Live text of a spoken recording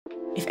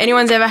If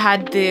anyone's ever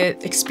had the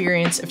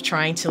experience of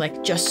trying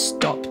to just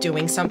stop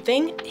doing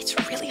something, it's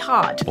really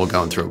hard. Or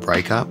going through a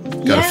breakup,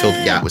 got to fill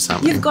the gap with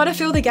something. You've got to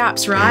fill the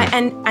gaps, right?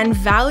 And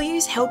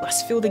values help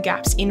us fill the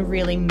gaps in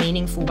really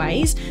meaningful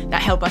ways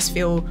that help us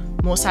feel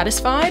more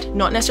satisfied,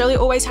 not necessarily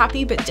always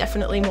happy, but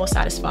definitely more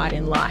satisfied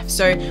in life.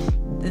 So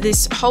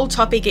this whole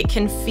topic, it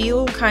can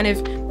feel kind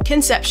of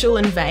conceptual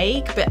and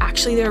vague, but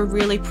actually there are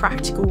really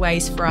practical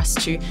ways for us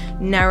to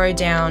narrow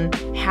down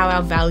how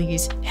our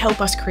values help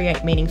us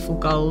create meaningful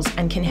goals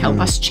and can help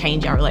us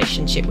change our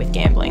relationship with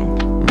gambling.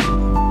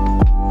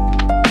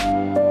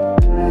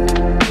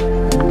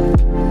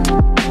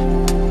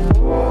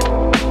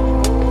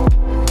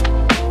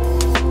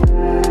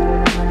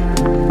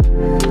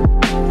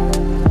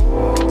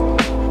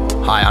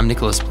 Hi, I'm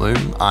Nicholas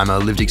Bloom. I'm a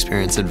Lived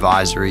Experience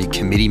Advisory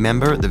Committee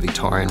member at the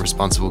Victorian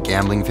Responsible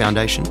Gambling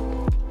Foundation.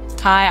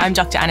 Hi, I'm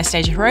Dr.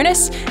 Anastasia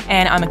Hronis,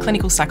 and I'm a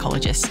clinical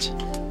psychologist.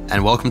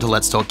 And welcome to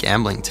Let's Talk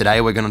Gambling.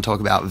 Today we're going to talk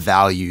about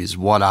values.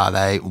 What are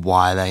they?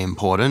 Why are they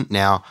important?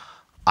 Now,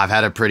 I've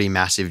had a pretty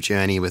massive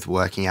journey with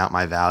working out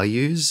my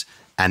values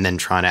and then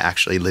trying to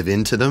actually live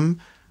into them.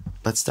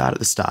 Let's start at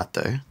the start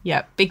though.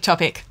 Yeah, big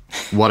topic.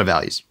 What are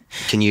values?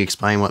 Can you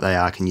explain what they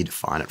are? Can you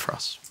define it for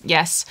us?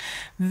 Yes.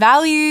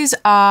 Values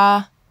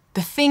are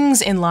the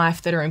things in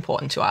life that are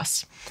important to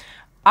us.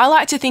 I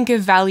like to think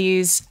of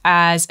values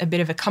as a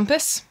bit of a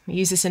compass. I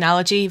use this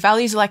analogy.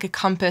 Values are like a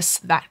compass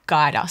that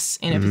guide us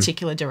in a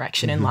particular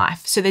direction in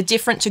life. So they're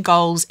different to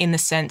goals in the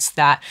sense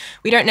that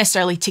we don't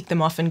necessarily tick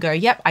them off and go,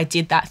 yep, I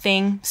did that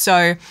thing.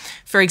 So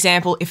for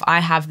example, if I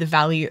have the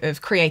value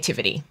of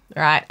creativity,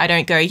 right? I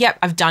don't go, yep,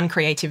 I've done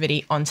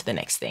creativity, on to the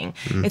next thing.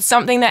 It's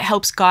something that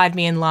helps guide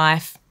me in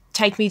life,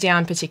 take me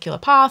down particular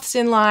paths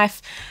in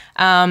life,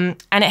 and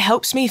it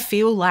helps me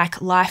feel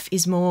like life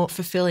is more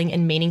fulfilling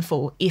and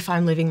meaningful if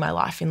I'm living my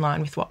life in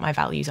line with what my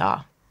values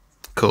are.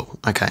 Cool.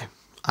 Okay.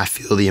 I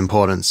feel the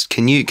importance.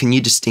 Can you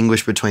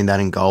distinguish between that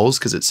and goals?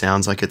 Because it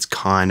sounds like it's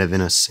kind of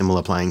in a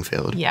similar playing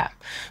field. Yeah.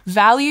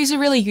 Values are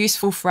really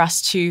useful for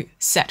us to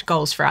set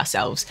goals for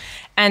ourselves.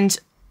 And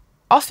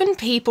often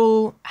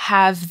people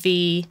have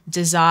the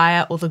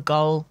desire or the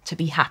goal to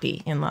be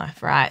happy in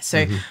life, right?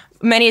 So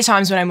many a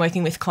times when I'm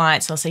working with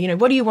clients, I'll say,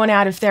 what do you want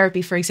out of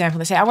therapy, for example?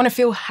 They say, I want to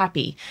feel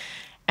happy.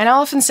 And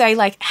I'll often say,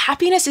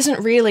 happiness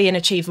isn't really an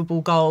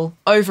achievable goal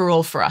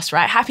overall for us,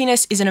 right?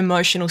 Happiness is an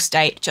emotional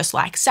state, just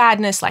like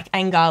sadness, like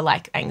anger,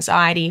 like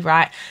anxiety,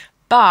 right?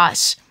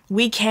 But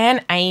we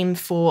can aim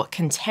for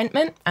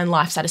contentment and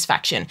life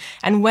satisfaction.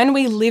 And when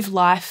we live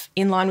life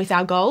in line with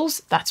our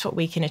goals, that's what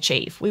we can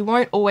achieve. We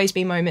won't always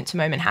be moment to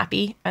moment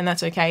happy, and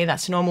that's okay,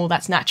 that's normal,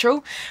 that's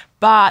natural,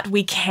 but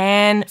we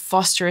can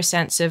foster a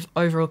sense of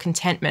overall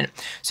contentment.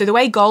 So the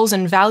way goals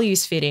and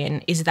values fit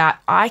in is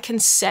that I can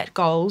set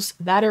goals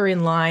that are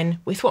in line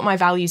with what my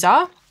values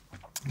are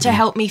to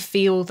help me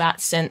feel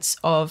that sense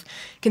of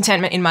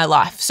contentment in my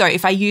life. So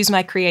if I use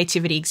my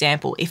creativity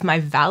example, if my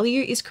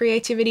value is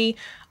creativity,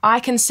 I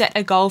can set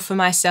a goal for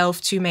myself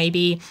to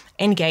maybe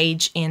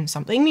engage in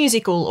something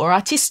musical or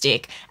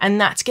artistic, and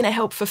that's going to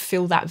help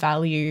fulfill that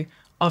value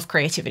of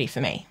creativity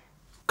for me.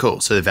 Cool.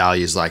 So the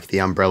value is like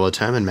the umbrella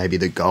term, and maybe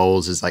the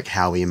goals is like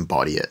how we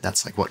embody it.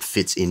 That's like what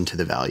fits into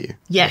the value.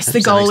 Yes, the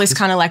goal is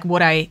kind of like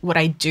what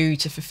I do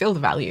to fulfill the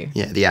value.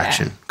 Yeah, the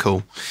action. Yeah.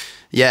 Cool.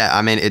 Yeah,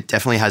 I mean, it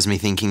definitely has me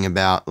thinking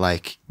about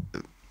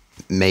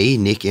me,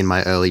 Nick, in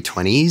my early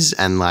 20s,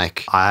 and I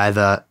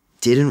either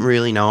didn't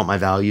really know what my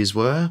values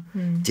were,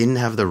 didn't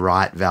have the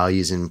right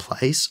values in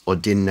place, or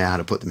didn't know how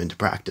to put them into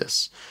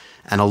practice.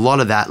 And a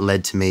lot of that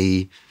led to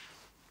me,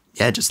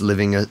 just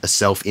living a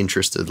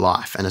self-interested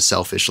life and a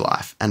selfish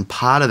life. And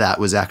part of that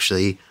was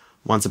actually,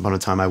 once upon a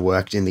time, I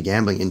worked in the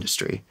gambling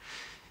industry.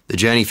 The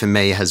journey for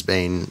me has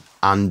been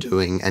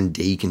undoing and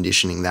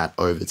deconditioning that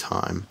over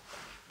time.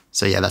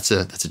 So yeah, that's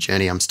a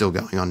journey I'm still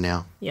going on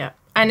now. Yeah.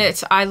 And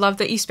I love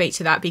that you speak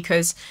to that,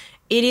 because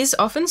it is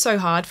often so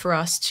hard for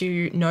us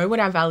to know what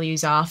our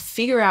values are,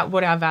 figure out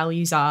what our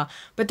values are,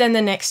 but then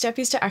the next step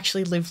is to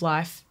actually live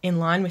life in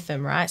line with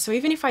them, right? So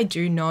even if I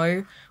do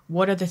know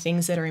what are the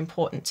things that are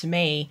important to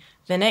me,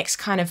 the next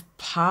kind of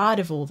part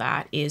of all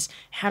that is,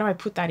 how do I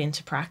put that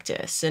into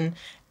practice?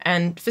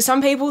 And for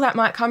some people that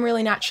might come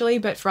really naturally,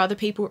 but for other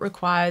people it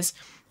requires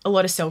a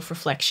lot of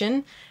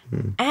self-reflection.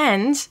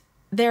 And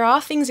there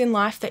are things in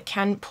life that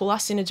can pull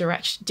us in a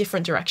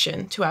different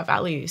direction to our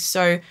values.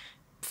 So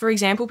for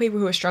example, people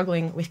who are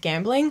struggling with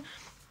gambling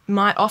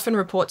might often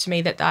report to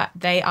me that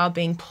they are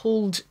being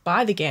pulled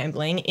by the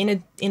gambling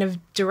in a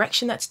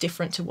direction that's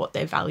different to what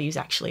their values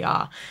actually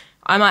are.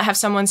 I might have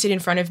someone sit in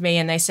front of me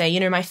and they say,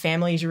 my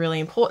family is really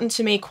important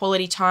to me.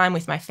 Quality time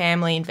with my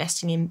family,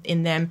 investing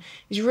in them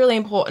is really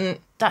important.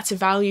 That's a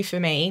value for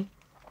me.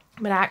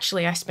 But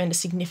actually I spend a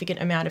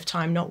significant amount of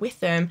time not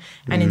with them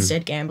and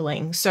instead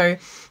gambling. So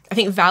I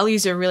think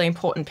values are a really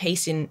important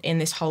piece in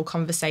this whole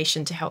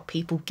conversation to help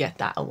people get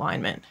that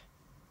alignment.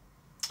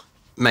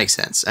 Makes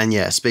sense. And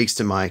yeah, speaks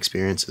to my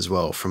experience as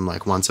well from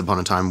once upon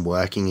a time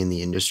working in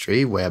the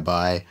industry,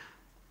 whereby,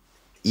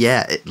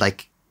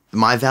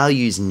 my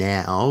values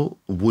now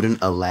wouldn't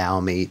allow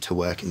me to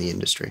work in the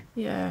industry.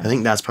 Yeah. I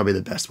think that's probably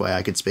the best way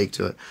I could speak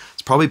to it.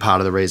 It's probably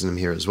part of the reason I'm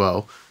here as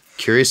well.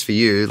 Curious for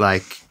you,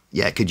 like,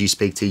 yeah, could you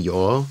speak to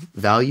your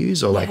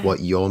values or like what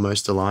you're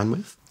most aligned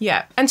with?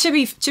 Yeah. And to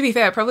be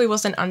fair, it probably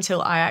wasn't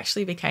until I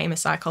actually became a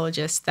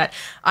psychologist that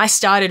I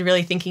started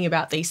really thinking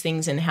about these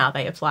things and how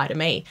they apply to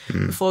me.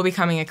 Before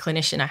becoming a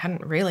clinician, I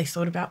hadn't really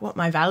thought about what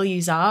my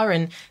values are,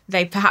 and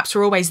they perhaps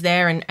were always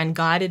there and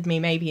guided me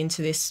maybe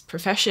into this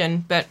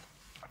profession. But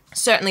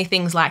certainly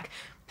things like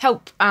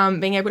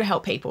being able to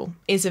help people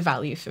is a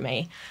value for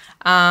me.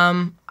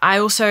 I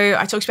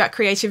talked about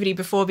creativity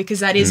before because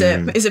that is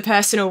a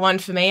personal one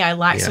for me. I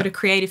like sort of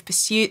creative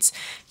pursuits,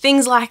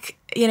 things like,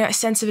 you know, a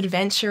sense of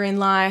adventure in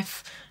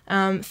life,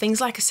 things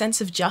like a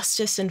sense of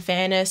justice and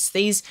fairness.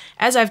 These,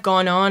 as I've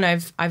gone on,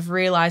 I've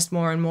realized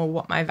more and more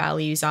what my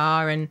values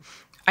are, and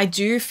I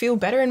do feel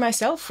better in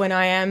myself when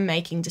I am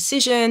making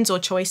decisions or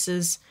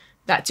choices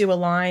that do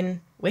align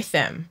with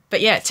them.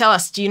 But yeah, tell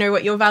us, do you know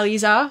what your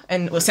values are?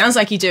 And well, it sounds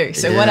like you do.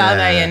 So what are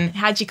they, and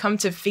how'd you come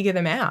to figure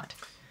them out?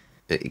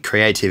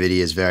 Creativity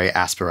is very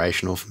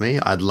aspirational for me.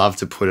 I'd love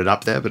to put it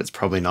up there, but it's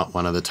probably not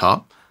one of the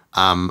top.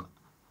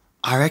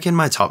 I reckon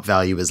my top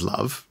value is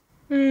love.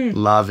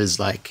 Love is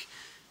like,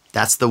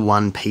 that's the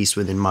one piece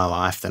within my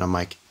life that I'm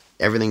like,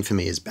 everything for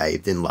me is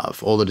bathed in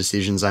love. All the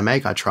decisions I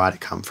make, I try to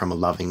come from a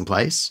loving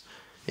place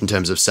in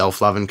terms of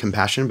self-love and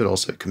compassion, but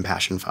also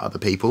compassion for other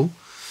people.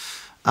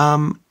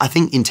 I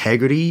think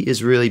integrity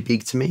is really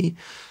big to me,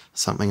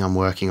 something I'm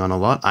working on a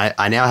lot.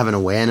 I now have an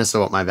awareness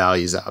of what my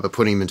values are, but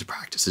putting them into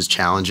practice is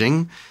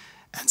challenging.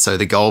 And so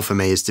the goal for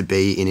me is to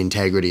be in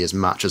integrity as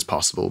much as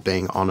possible,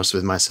 being honest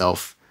with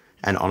myself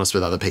and honest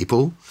with other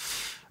people.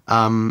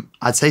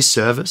 I'd say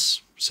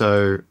service.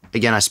 So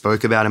again, I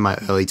spoke about in my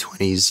early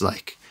 20s,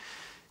 like,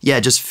 yeah,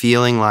 just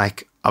feeling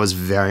like I was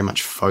very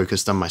much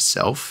focused on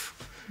myself.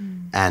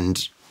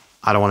 And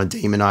I don't want to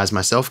demonize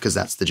myself because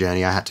that's the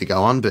journey I had to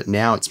go on. But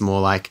now it's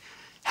more like,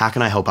 how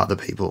can I help other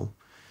people?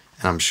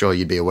 And I'm sure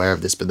you'd be aware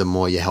of this, but the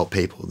more you help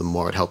people, the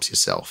more it helps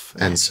yourself.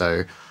 Yeah. And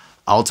so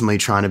ultimately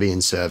trying to be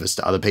in service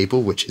to other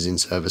people, which is in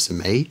service of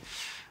me.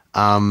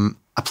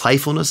 A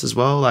playfulness as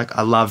well. Like,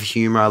 I love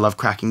humor. I love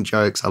cracking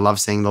jokes. I love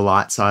seeing the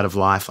light side of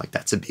life. Like,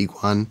 that's a big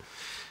one.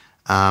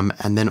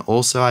 And then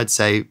also I'd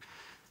say,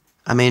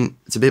 I mean,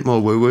 it's a bit more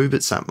woo-woo,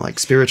 but something like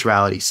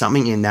spirituality,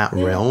 something in that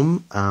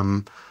realm.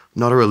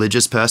 Not a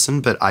religious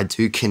person, but I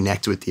do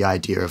connect with the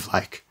idea of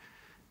like,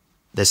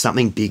 there's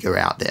something bigger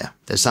out there.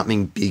 There's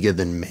something bigger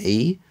than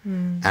me,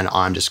 and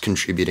I'm just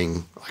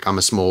contributing. Like, I'm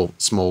a small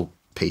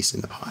piece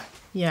in the pie.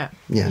 Yeah.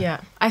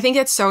 I think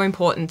it's so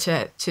important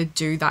to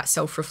do that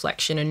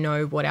self-reflection and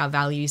know what our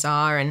values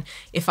are. And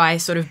if I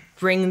sort of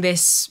bring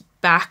this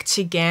back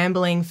to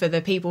gambling for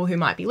the people who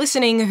might be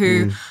listening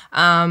who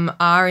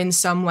are in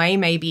some way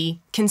maybe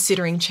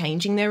considering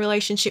changing their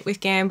relationship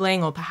with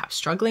gambling or perhaps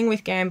struggling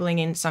with gambling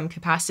in some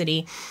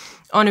capacity,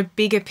 on a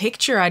bigger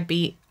picture, I'd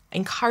be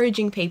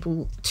encouraging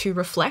people to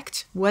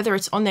reflect, whether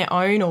it's on their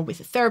own or with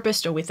a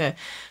therapist or with a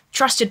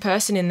trusted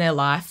person in their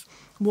life.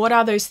 What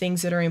are those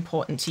things that are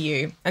important to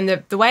you? And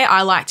the way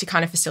I like to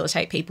kind of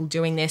facilitate people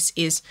doing this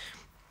is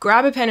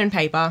grab a pen and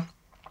paper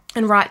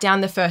and write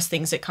down the first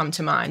things that come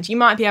to mind. You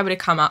might be able to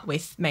come up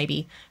with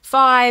maybe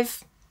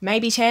 5,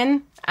 maybe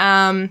 10,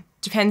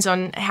 depends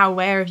on how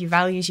aware of your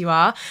values you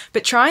are,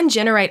 but try and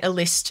generate a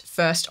list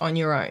first on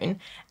your own.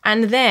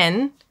 And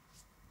then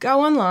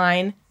go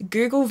online,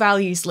 Google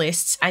values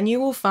lists, and you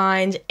will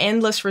find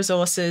endless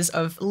resources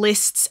of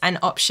lists and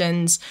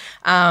options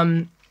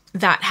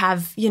that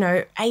have,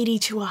 80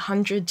 to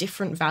 100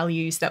 different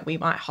values that we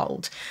might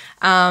hold.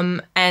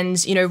 And,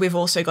 we've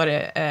also got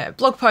a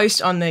blog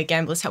post on the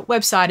Gamblers Help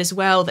website as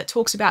well that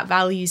talks about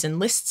values and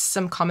lists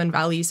some common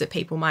values that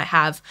people might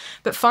have.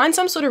 But find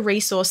some sort of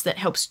resource that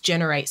helps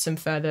generate some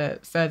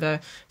further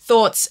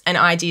thoughts and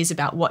ideas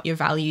about what your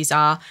values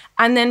are.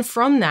 And then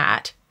from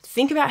that,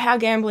 think about how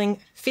gambling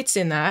fits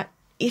in that,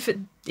 if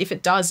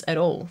it does at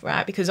all,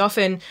 right? Because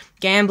often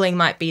gambling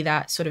might be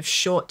that sort of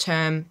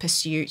short-term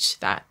pursuit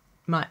that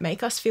might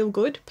make us feel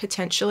good,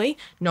 potentially.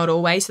 Not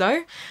always,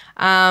 though.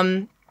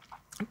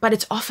 But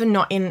it's often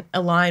not in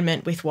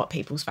alignment with what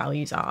people's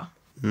values are.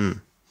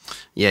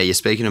 Yeah, you're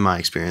speaking to my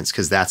experience,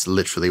 because that's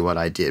literally what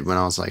I did when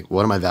I was like,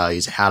 what are my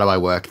values? How do I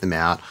work them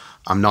out?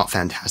 I'm not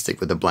fantastic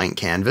with a blank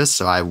canvas.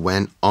 So I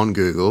went on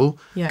Google,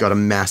 got a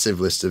massive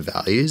list of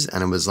values,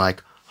 and it was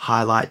like,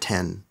 highlight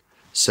 10,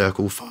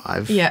 circle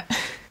 5. Yeah.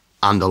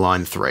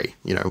 Underline 3,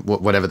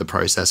 whatever the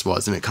process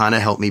was. And it kind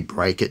of helped me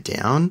break it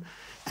down.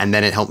 And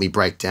then it helped me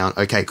break down,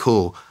 okay,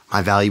 cool,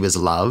 my value is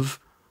love.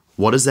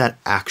 What does that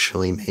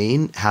actually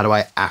mean? How do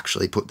I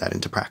actually put that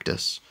into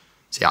practice?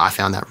 So yeah, I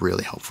found that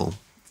really helpful.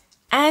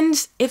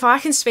 And if I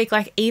can speak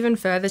like even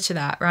further to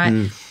that,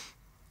 right?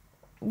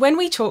 When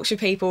we talk to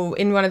people,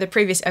 in one of the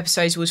previous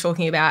episodes, we were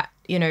talking about,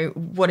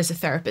 what does a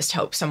therapist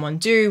help someone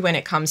do when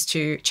it comes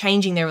to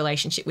changing their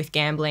relationship with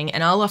gambling?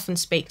 And I'll often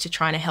speak to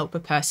trying to help a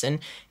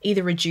person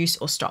either reduce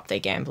or stop their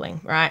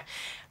gambling, right?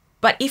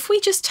 But if we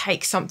just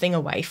take something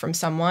away from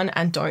someone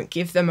and don't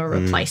give them a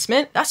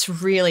replacement, that's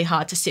really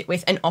hard to sit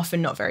with and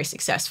often not very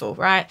successful,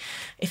 right?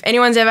 If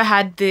anyone's ever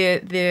had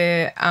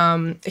the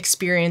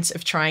experience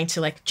of trying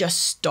to like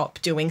just stop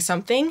doing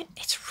something,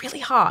 it's really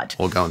hard.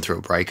 Or going through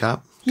a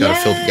breakup. Got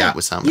to fill the gap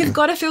with something. You've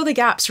got to fill the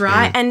gaps,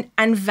 right?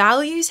 And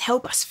values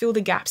help us fill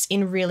the gaps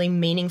in really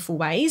meaningful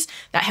ways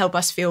that help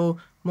us feel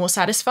more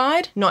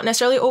satisfied, not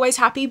necessarily always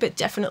happy, but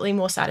definitely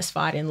more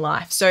satisfied in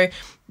life. So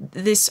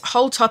this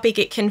whole topic,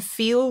 it can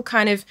feel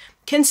kind of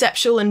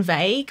conceptual and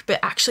vague, but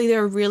actually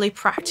there are really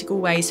practical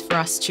ways for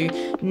us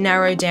to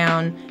narrow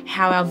down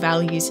how our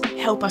values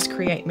help us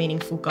create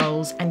meaningful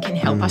goals and can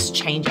help us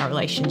change our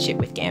relationship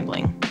with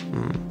gambling.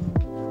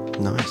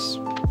 Nice.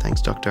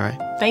 Thanks, Dr.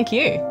 A. Thank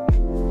you.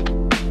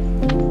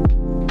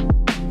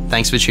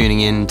 Thanks for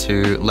tuning in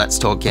to Let's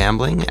Talk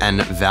Gambling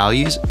and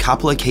Values. A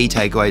couple of key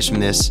takeaways from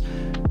this.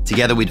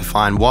 Together we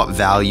define what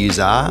values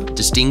are,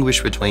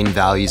 distinguish between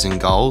values and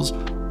goals,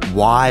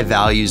 why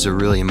values are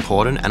really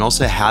important, and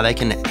also how they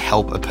can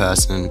help a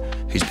person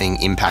who's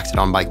being impacted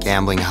on by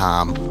gambling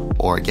harm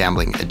or a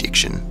gambling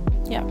addiction.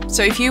 Yeah.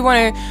 So if you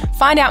want to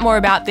find out more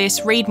about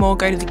this, read more,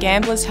 go to the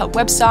Gamblers Help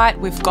website.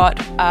 We've got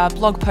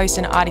blog posts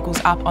and articles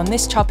up on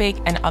this topic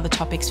and other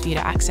topics for you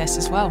to access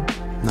as well.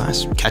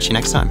 Nice. Catch you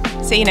next time.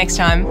 See you next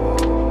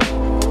time.